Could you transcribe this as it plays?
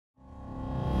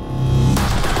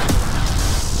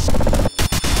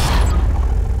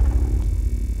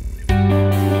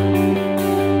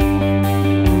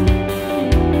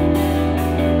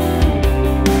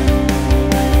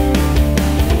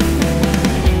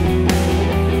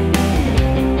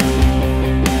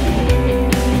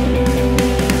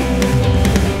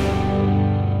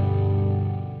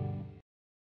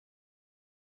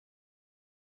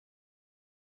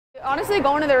honestly,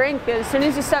 going to the rink. As soon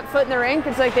as you step foot in the rink,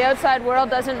 it's like the outside world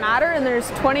doesn't matter, and there's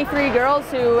 23 girls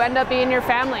who end up being your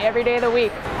family every day of the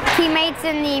week. Teammates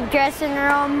in the dressing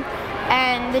room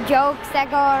and the jokes that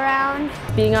go around.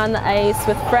 Being on the ice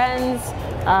with friends,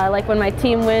 like when my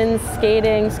team wins,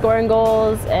 skating, scoring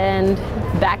goals, and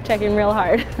back-checking real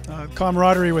hard.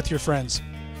 Camaraderie with your friends.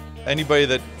 Anybody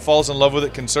that falls in love with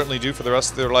it can certainly do for the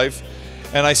rest of their life.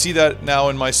 And I see that now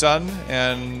in my son,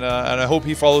 and I hope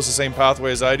he follows the same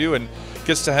pathway as I do and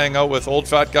gets to hang out with old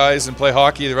fat guys and play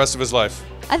hockey the rest of his life.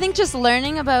 I think just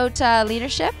learning about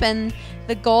leadership and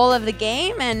the goal of the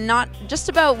game, and not just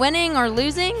about winning or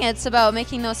losing, it's about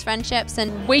making those friendships.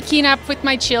 And waking up with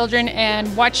my children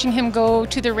and watching him go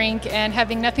to the rink and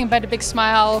having nothing but a big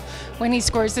smile when he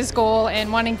scores his goal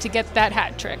and wanting to get that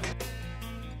hat trick.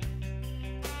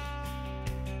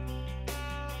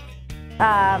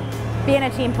 Being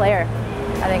a team player,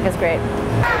 I think, is great.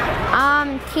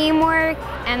 Teamwork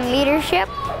and leadership.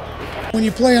 When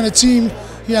you play on a team,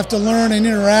 you have to learn and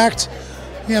interact.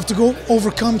 You have to go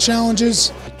overcome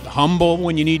challenges. Humble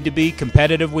when you need to be,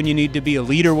 competitive when you need to be, a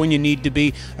leader when you need to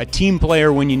be, a team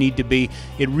player when you need to be.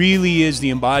 It really is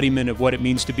the embodiment of what it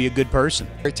means to be a good person.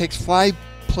 It takes 5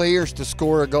 players to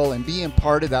score a goal, and being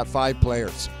part of that 5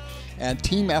 players. And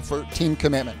team effort, team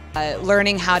commitment.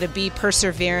 Learning how to be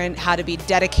perseverant, how to be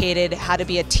dedicated, how to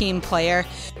be a team player.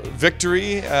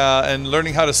 Victory and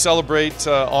learning how to celebrate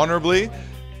honorably.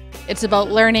 It's about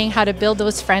learning how to build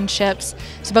those friendships.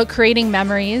 It's about creating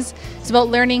memories. It's about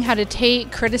learning how to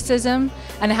take criticism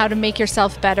and how to make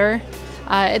yourself better.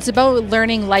 It's about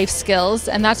learning life skills,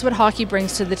 and that's what hockey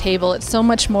brings to the table. It's so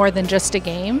much more than just a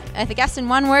game. I guess in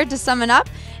one word to sum it up,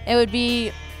 it would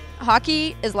be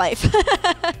hockey is life.